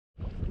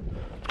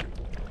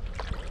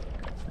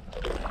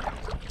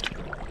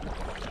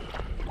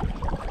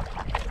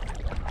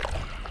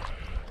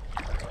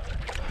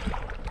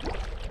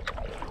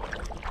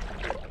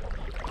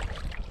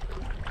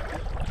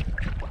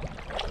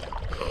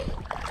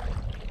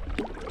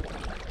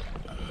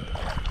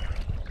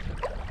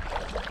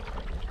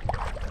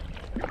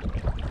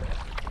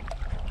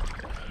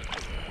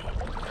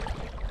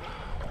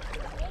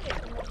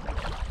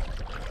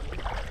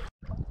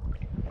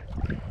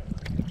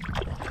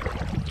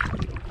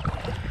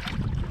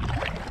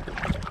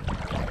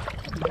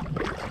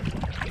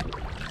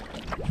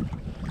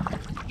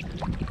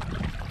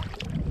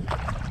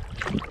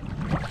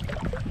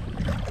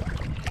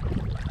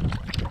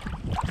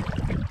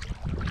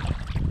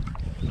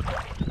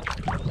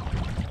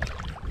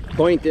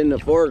point in the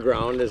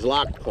foreground is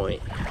Lock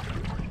Point.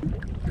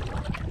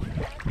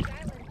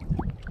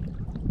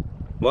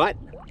 What?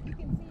 You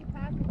can see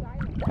Passage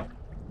Island.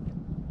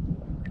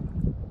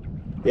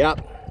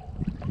 Yep.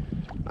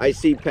 I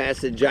see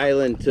Passage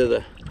Island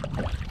to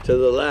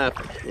the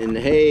left in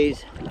the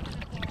haze.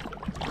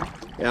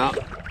 Yeah.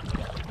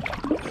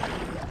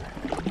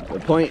 The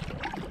point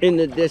in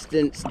the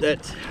distance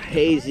that's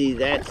hazy,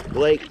 that's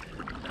Blake.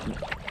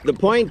 The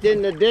point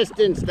in the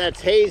distance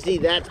that's hazy,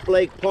 that's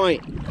Blake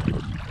Point.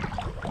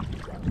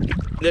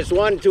 This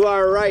one to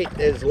our right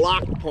is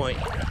Lock Point.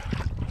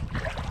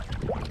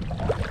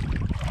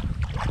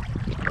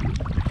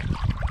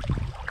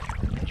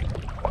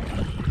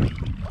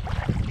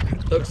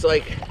 Looks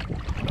like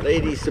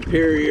Lady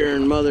Superior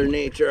and Mother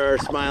Nature are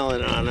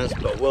smiling on us,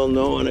 but we'll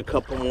know in a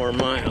couple more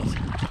miles.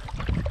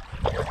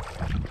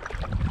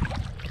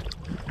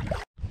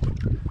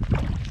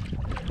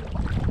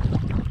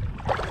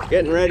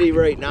 Getting ready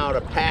right now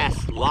to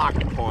pass Lock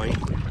Point.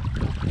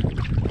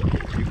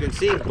 You can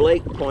see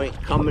Blake Point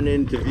coming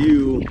into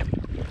view,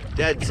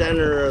 dead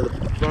center of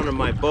the front of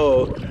my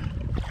boat.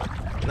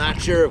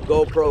 Not sure if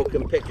GoPro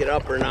can pick it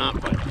up or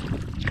not, but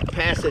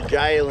Passage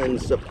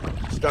Island's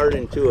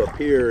starting to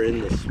appear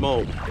in the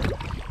smoke.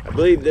 I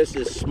believe this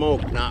is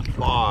smoke, not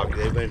fog.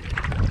 They've been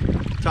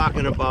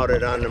talking about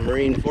it on the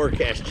Marine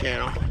Forecast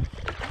channel.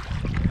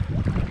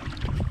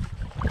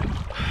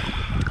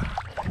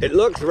 It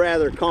looks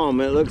rather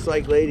calm. It looks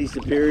like Lady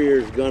Superior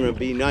is gonna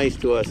be nice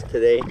to us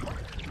today,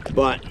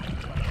 but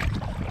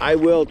I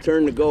will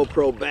turn the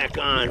GoPro back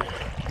on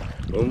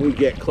when we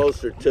get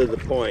closer to the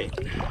point.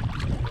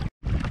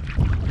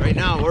 Right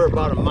now we're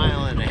about 1.5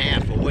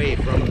 miles away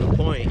from the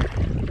point.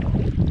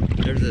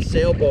 There's a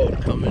sailboat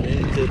coming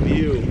into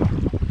view.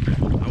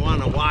 I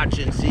want to watch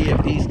and see if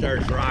he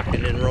starts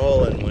rocking and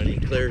rolling when he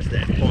clears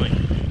that point.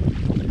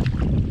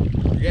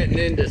 We're getting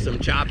into some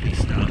choppy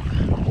stuff.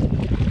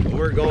 But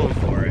we're going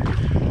for it.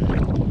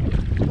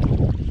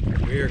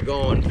 We are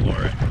going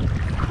for it.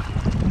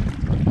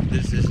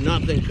 This is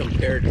nothing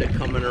compared to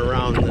coming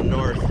around the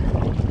northwest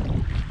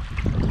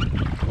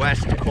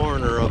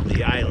corner of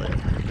the island.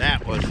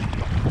 That was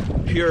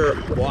pure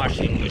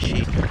washing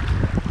machine.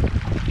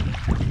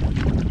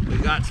 We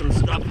got some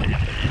stuff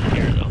happening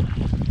here though.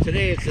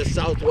 Today it's a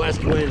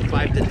southwest wind,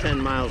 5 to 10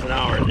 miles an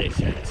hour, they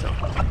said, so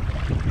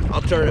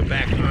I'll turn it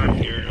back on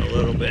here in a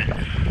little bit.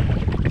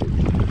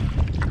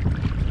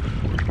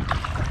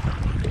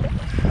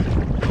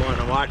 I want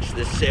to watch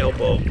this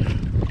sailboat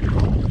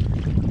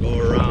go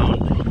around.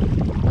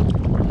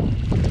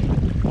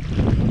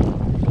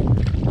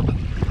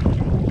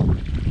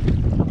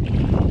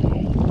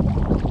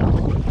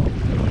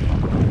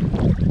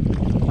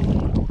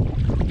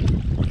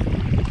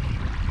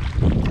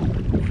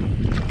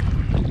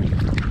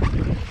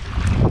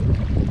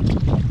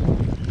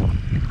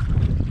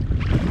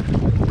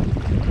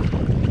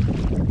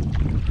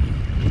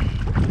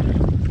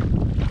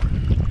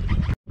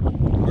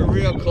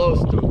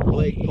 Close to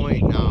Blake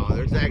Point now.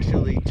 There's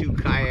actually 2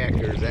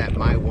 kayakers at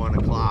my 1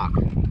 o'clock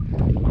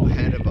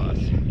ahead of us.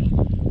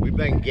 We've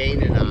been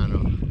gaining on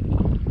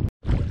them.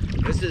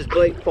 This is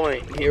Blake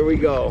Point. Here we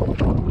go.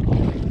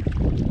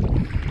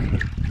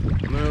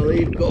 I'm gonna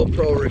leave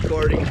GoPro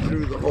recording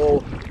through the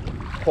whole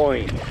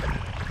point.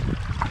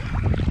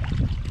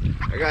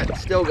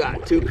 Still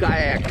got 2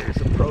 kayakers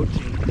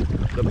approaching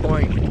the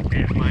point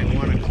at my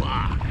 1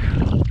 o'clock.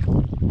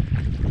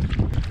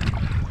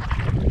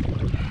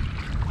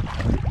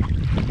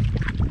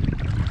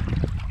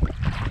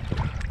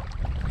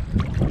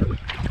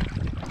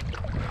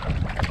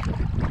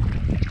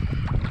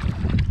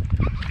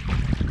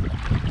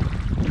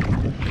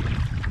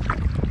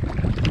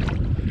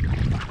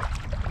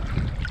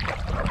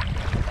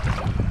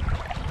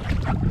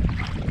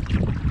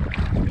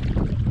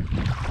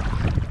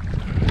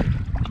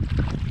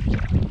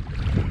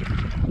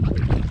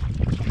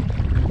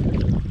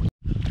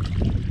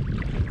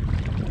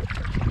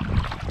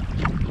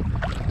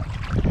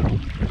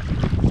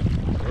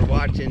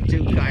 Watching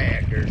 2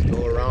 kayakers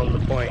go around the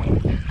point.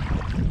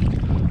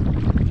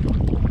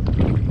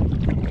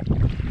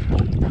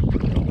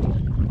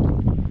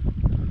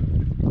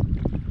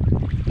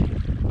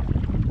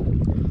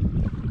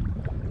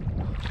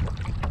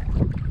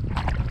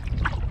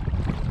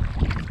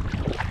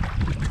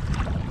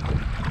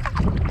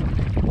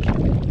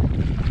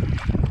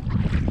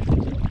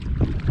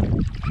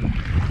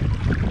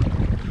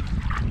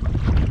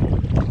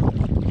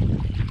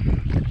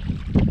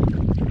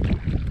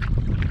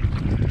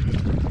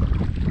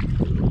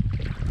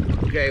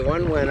 Okay,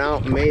 one went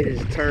out and made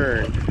his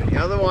turn. The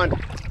other one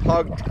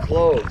hugged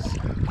close.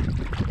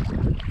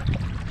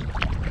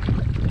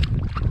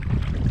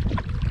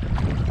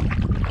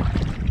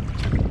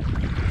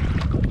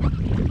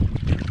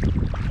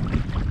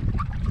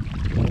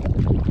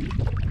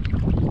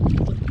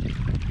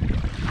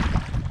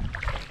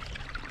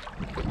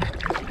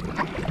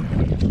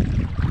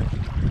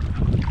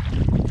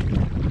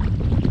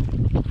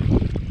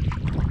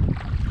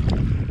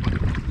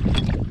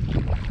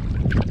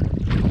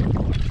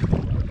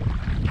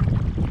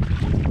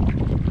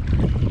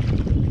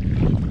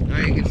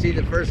 See,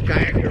 the first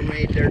kayaker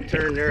made their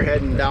turn. They're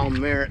heading down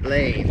Merritt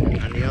Lane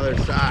on the other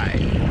side.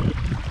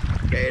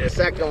 Okay, the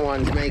second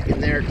one's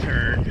making their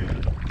turn.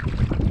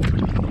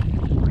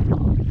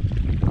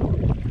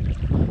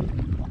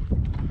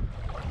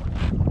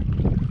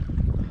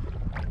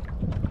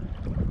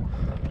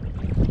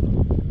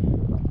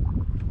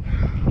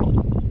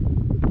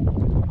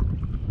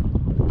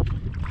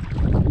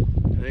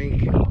 I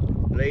think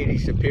Lady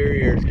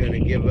Superior is going to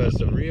give us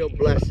a real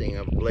blessing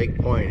of Lake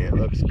Point. It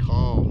looks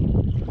calm.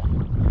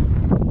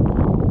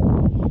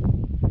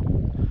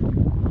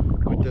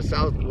 With the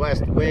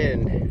southwest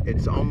wind,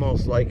 it's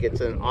almost like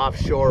it's an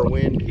offshore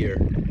wind here.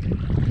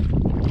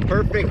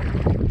 Perfect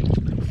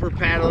for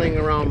paddling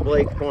around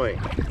Lake Point.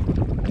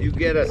 You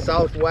get a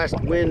southwest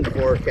wind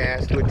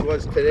forecast, which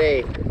was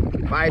today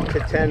 5 to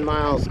 10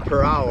 miles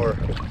per hour.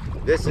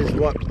 This is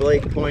what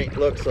Lake Point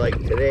looks like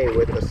today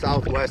with the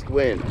southwest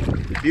wind.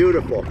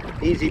 Beautiful.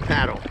 Easy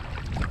paddle.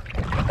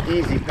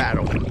 Easy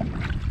paddle.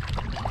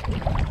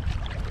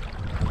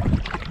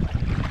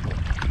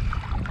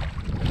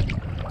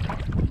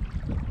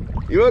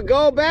 You a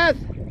go, Beth?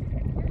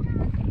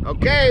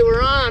 Okay,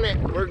 we're on it.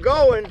 We're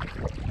going.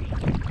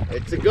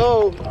 It's a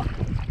go.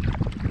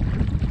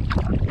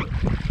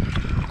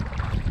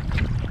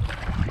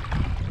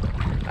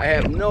 I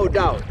have no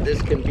doubt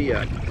this can be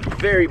a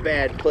very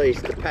bad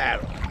place to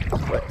paddle,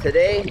 but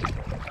today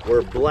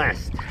we're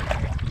blessed.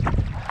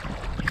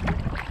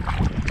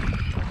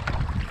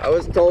 I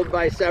was told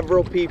by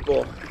several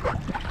people,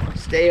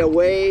 stay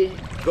away,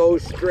 go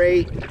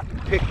straight,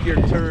 pick your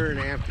turn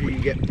after you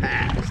get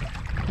past.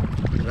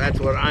 So that's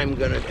what I'm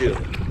gonna do.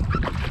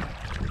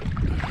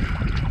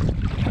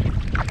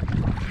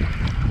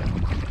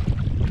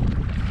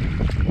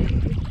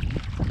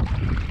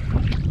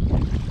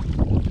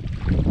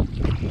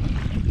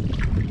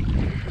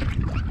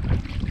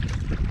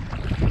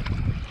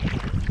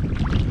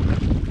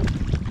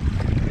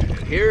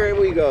 Here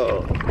we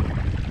go.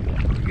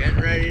 Getting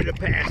ready to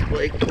pass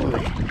Lake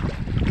Point.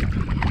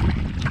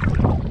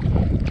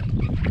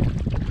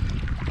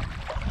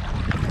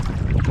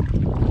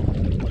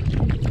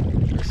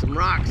 There's some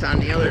rocks on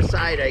the other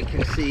side I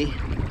can see.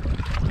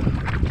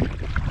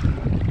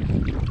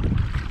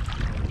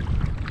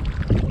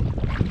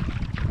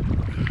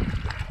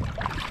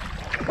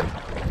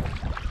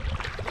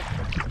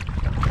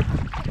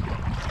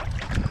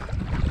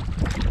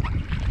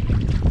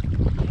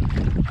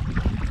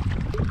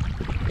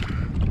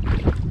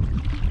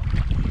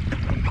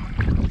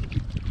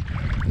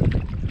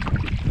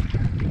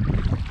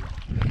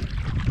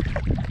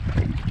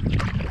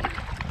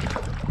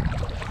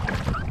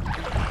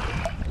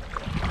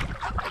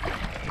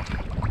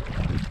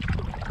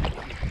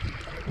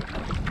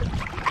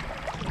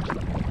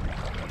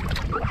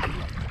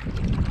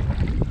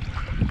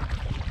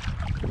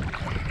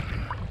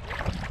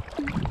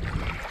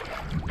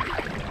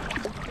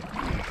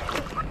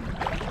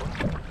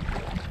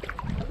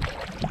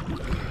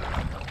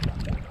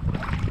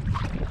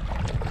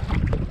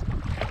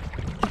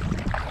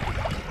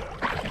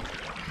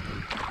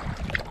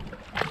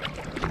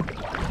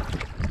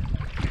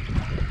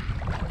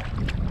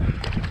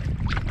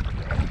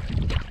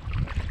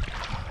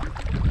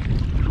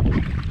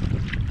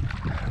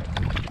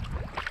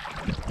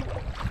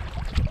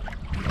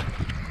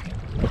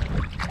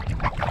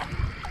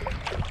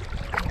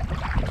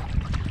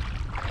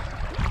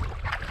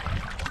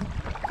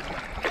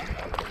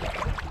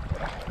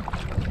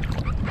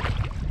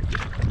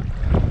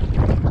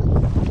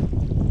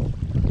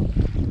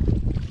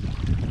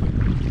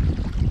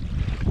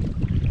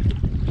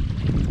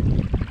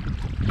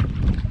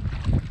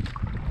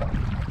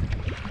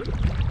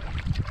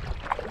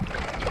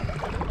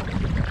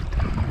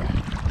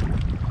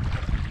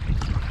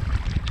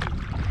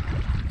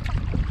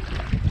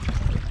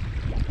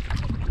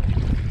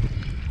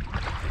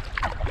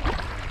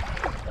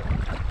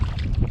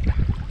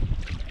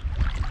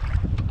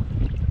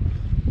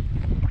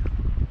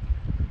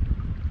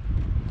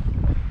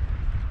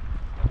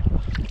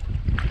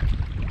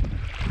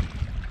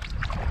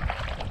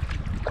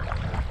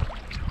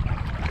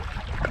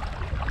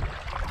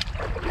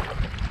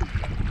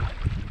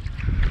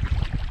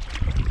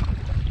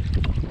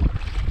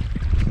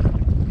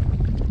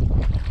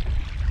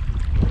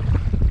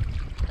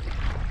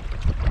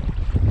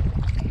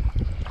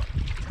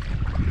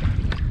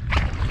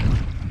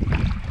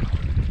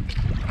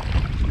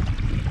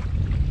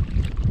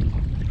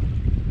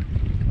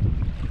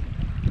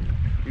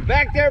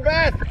 Back there,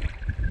 Beth.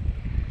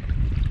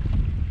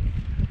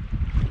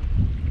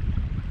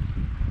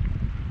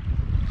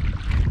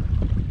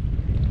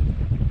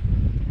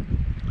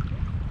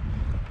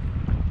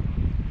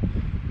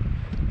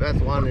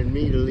 Beth wanted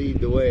me to lead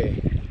the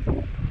way.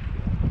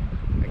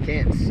 I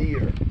can't see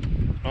her.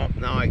 Oh,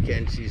 now I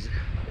can. She's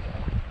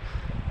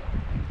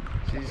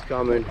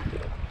coming.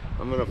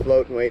 I'm gonna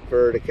float and wait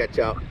for her to catch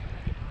up.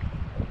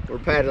 We're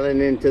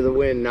paddling into the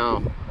wind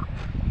now.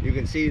 You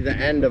can see the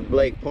end of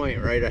Lake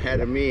Point right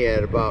ahead of me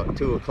at about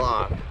 2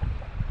 o'clock.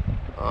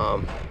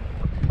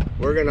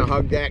 We're gonna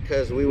hug that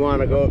because we want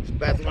to go.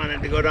 Beth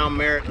wanted to go down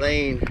Merritt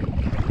Lane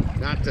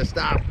Not to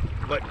stop,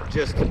 but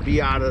just to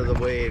be out of the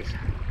waves.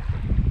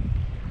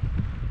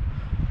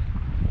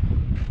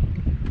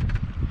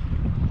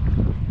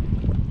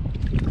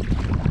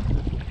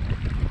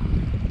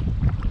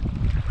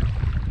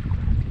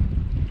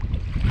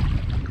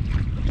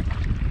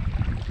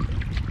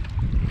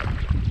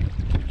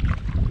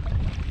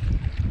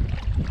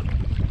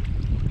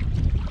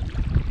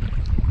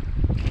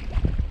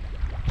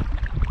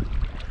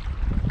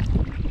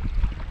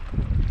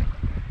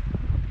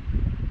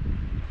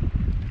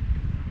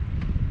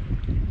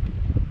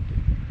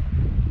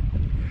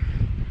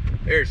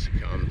 There she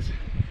comes.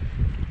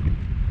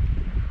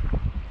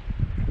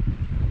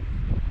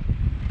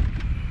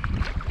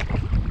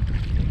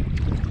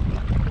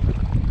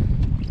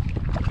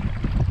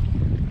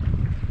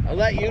 I'll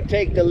let you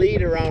take the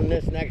lead around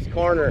this next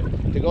corner.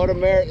 To go to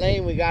Merritt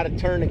Lane, we got to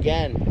turn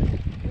again.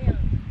 Where?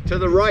 To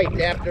the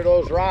right after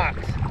those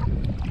rocks.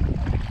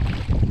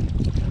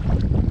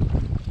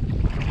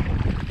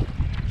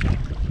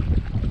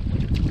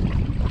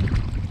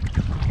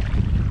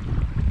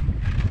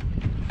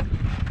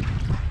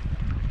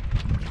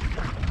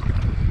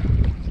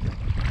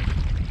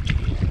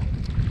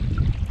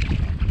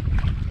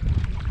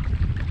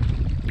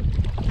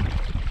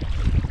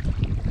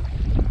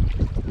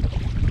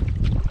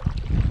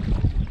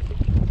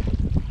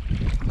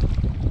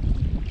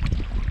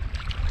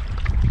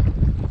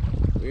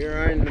 We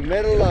are in the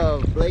middle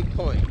of Lake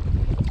Point.